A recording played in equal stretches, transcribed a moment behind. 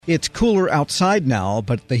It's cooler outside now,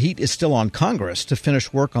 but the heat is still on Congress to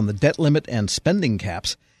finish work on the debt limit and spending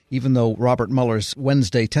caps. Even though Robert Mueller's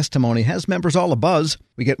Wednesday testimony has members all abuzz,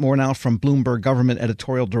 we get more now from Bloomberg government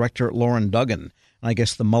editorial director Lauren Duggan. I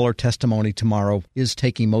guess the Mueller testimony tomorrow is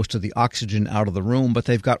taking most of the oxygen out of the room, but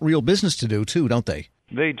they've got real business to do too, don't they?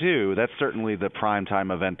 They do. That's certainly the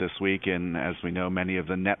primetime event this week, and as we know, many of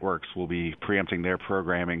the networks will be preempting their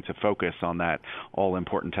programming to focus on that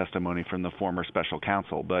all-important testimony from the former special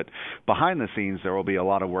counsel. But behind the scenes, there will be a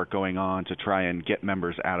lot of work going on to try and get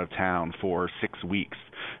members out of town for 6 weeks.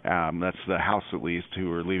 That's the House, at least,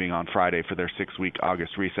 who are leaving on Friday for their 6-week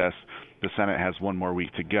August recess. The Senate has one more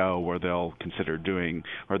week to go where they'll continue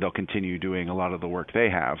doing a lot of the work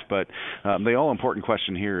they have. But the all-important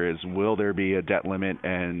question here is, will there be a debt limit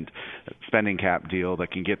and spending cap deal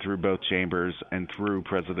that can get through both chambers and through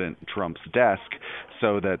President Trump's desk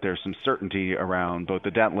so that there's some certainty around both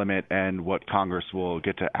the debt limit and what Congress will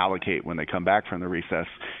get to allocate when they come back from the recess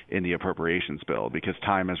in the appropriations bill, because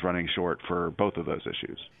time is running short for both of those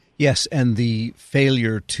issues. Yes, and the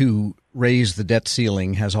failure to raise the debt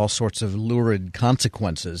ceiling has all sorts of lurid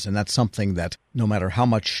consequences, and that's something that no matter how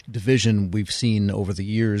much division we've seen over the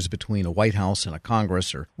years between a White House and a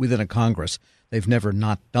Congress or within a Congress, they've never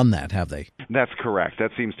not done that, have they? That's correct.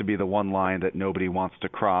 That seems to be the one line that nobody wants to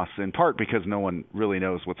cross, in part because no one really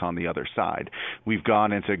knows what's on the other side. We've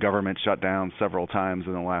gone into government shutdown several times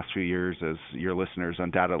in the last few years, as your listeners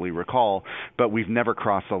undoubtedly recall, but we've never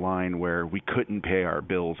crossed the line where we couldn't pay our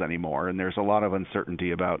bills anymore, and there's a lot of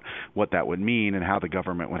uncertainty about what that would mean and how the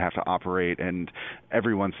government would have to operate, and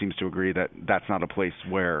everyone seems to agree that that's not a place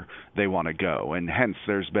where they want to go, and hence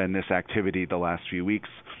there's been this activity the last few weeks,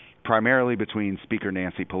 primarily between Speaker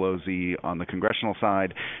Nancy Pelosi on the congressional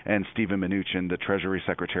side and Steven Mnuchin, the Treasury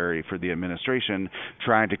Secretary for the administration,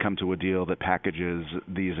 trying to come to a deal that packages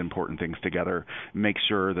these important things together, make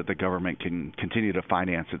sure that the government can continue to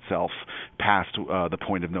finance itself past the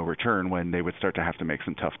point of no return when they would start to have to make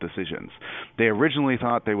some tough decisions. They originally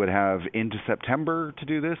thought they would have into September to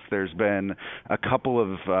do this. There's been a couple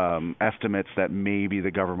of estimates that maybe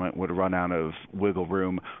the government would run out of wiggle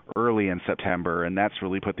room early in September, and that's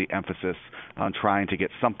really put the emphasis on trying to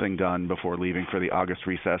get something done before leaving for the August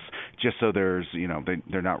recess, just so they're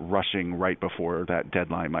not rushing right before that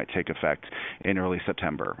deadline might take effect in early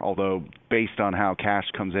September. Although based on how cash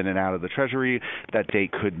comes in and out of the Treasury, that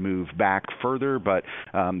date could move back further, but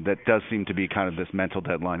that does seem to be kind of this mental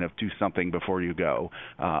deadline of do something before you go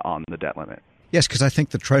on the debt limit. Yes, because I think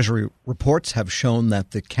the Treasury reports have shown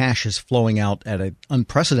that the cash is flowing out at an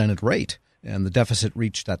unprecedented rate, and the deficit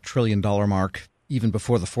reached that $1 trillion mark even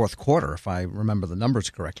before the fourth quarter, if I remember the numbers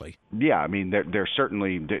correctly. Yeah, I mean, there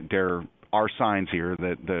are signs here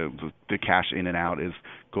that the cash in and out is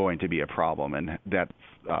going to be a problem, and that's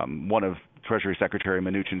one of Treasury Secretary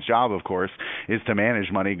Mnuchin's job, of course, is to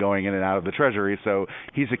manage money going in and out of the Treasury. So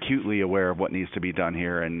he's acutely aware of what needs to be done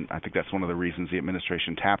here, and I think that's one of the reasons the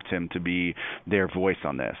administration tapped him to be their voice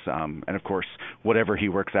on this. And of course, whatever he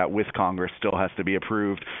works out with Congress still has to be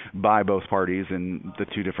approved by both parties in the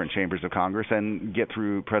two different chambers of Congress and get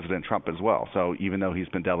through President Trump as well. So even though he's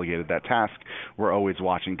been delegated that task, we're always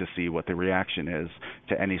watching to see what the reaction is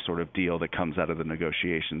to any sort of deal that comes out of the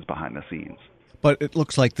negotiations behind the scenes. But it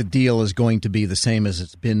looks like the deal is going to be the same as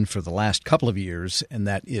it's been for the last couple of years, and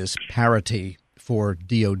that is parity for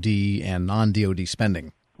DOD and non-DOD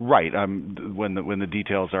spending. Right. When the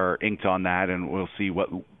details are inked on that, and we'll see what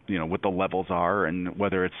the levels are and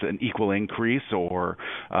whether it's an equal increase or,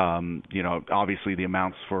 obviously the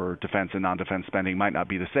amounts for defense and non-defense spending might not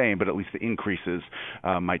be the same, but at least the increases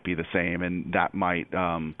might be the same, and that might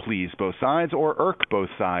please both sides or irk both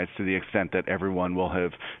sides to the extent that everyone will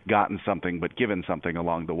have gotten something but given something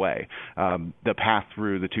along the way. The path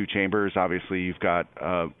through the two chambers, obviously you've got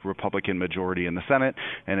a Republican majority in the Senate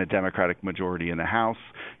and a Democratic majority in the House,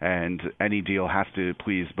 and any deal has to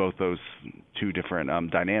please both those two different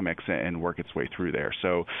dynamics and work its way through there.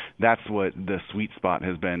 So that's what the sweet spot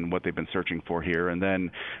has been, what they've been searching for here. And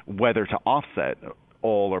then whether to offset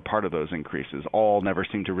all or part of those increases. All never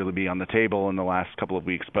seem to really be on the table in the last couple of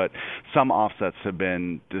weeks, but some offsets have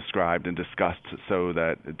been described and discussed so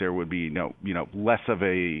that there would be less of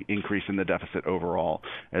a increase in the deficit overall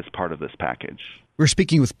as part of this package. We're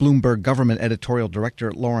speaking with Bloomberg government editorial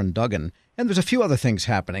director Lauren Duggan, and there's a few other things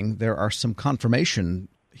happening. There are some confirmation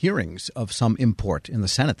hearings of some import in the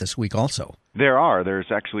Senate this week also.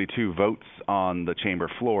 There's actually 2 votes on the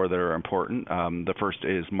chamber floor that are important. The first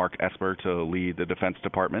is Mark Esper to lead the Defense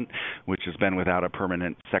Department, which has been without a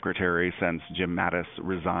permanent secretary since Jim Mattis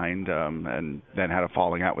resigned and then had a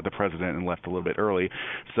falling out with the president and left a little bit early.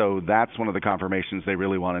 So that's one of the confirmations they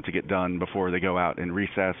really wanted to get done before they go out in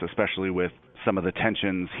recess, especially with some of the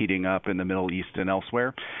tensions heating up in the Middle East and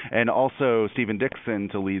elsewhere. And also Stephen Dixon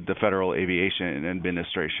to lead the Federal Aviation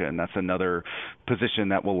Administration. That's another position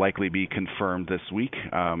that will likely be confirmed this week.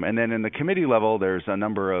 And then in the committee level, there's a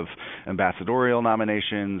number of ambassadorial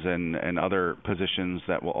nominations and other positions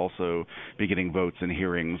that will also be getting votes and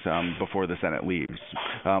hearings before the Senate leaves.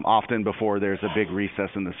 Often before there's a big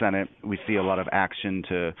recess in the Senate, we see a lot of action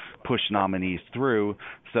to push nominees through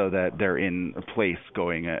so that they're in place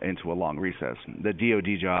going into a long recess. The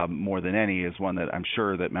DOD job, more than any, is one that I'm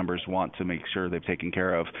sure that members want to make sure they've taken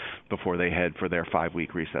care of before they head for their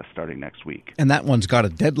 5-week recess starting next week. And that one's got a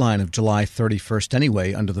deadline of July 31st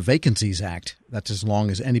anyway under the Vacancies Act. That's as long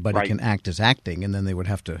as anybody can act as acting, and then they would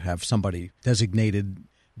have to have somebody designated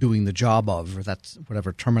doing the job of, or that's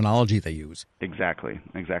whatever terminology they use. Exactly.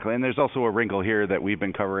 And there's also a wrinkle here that we've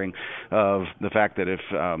been covering of the fact that if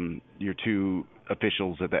your 2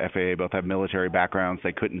 officials at the FAA both have military backgrounds,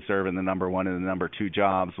 they couldn't serve in the number 1 and the number 2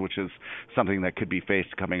 jobs, which is something that could be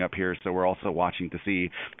faced coming up here. So we're also watching to see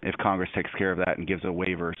if Congress takes care of that and gives a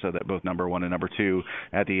waiver so that both number 1 and number 2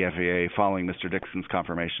 at the FAA following Mr. Dixon's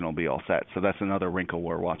confirmation will be all set. So that's another wrinkle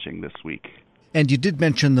we're watching this week. And you did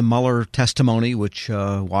mention the Mueller testimony, which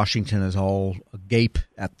Washington is all agape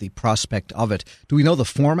at the prospect of it. Do we know the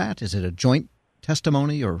format? Is it a joint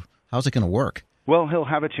testimony, or how's it going to work? Well, he'll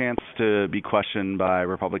have a chance to be questioned by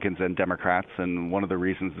Republicans and Democrats, and one of the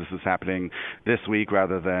reasons this is happening this week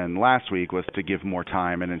rather than last week was to give more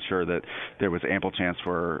time and ensure that there was ample chance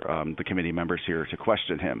for the committee members here to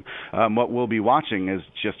question him. What we'll be watching is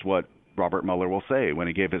just what Robert Mueller will say. When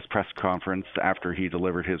he gave his press conference after he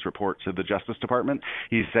delivered his report to the Justice Department,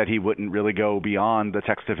 he said he wouldn't really go beyond the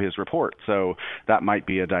text of his report. So that might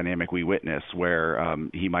be a dynamic we witness where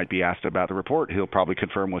he might be asked about the report. He'll probably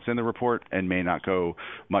confirm what's in the report and may not go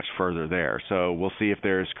much further there. So we'll see if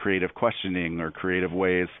there's creative questioning or creative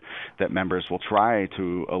ways that members will try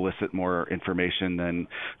to elicit more information than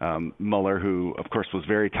Mueller, who, of course, was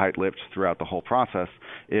very tight-lipped throughout the whole process,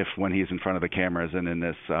 if when he's in front of the cameras and in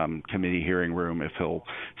this committee hearing room, if he'll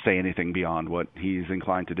say anything beyond what he's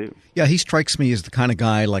inclined to do. Yeah, he strikes me as the kind of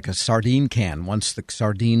guy like a sardine can. Once the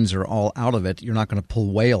sardines are all out of it, you're not going to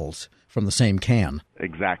pull whales from the same can.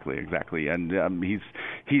 Exactly. And he's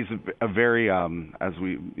a very, a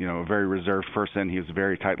very reserved person. He's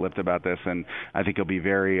very tight-lipped about this, and I think he'll be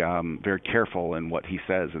very, very careful in what he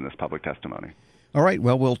says in this public testimony. All right.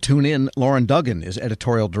 Well, we'll tune in. Lauren Duggan is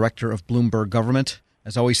editorial director of Bloomberg Government.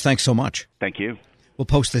 As always, thanks so much. Thank you. We'll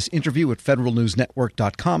post this interview at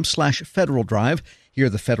federalnewsnetwork.com/Federal Drive. Hear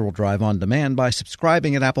the Federal Drive on demand by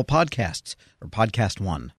subscribing at Apple Podcasts or Podcast One.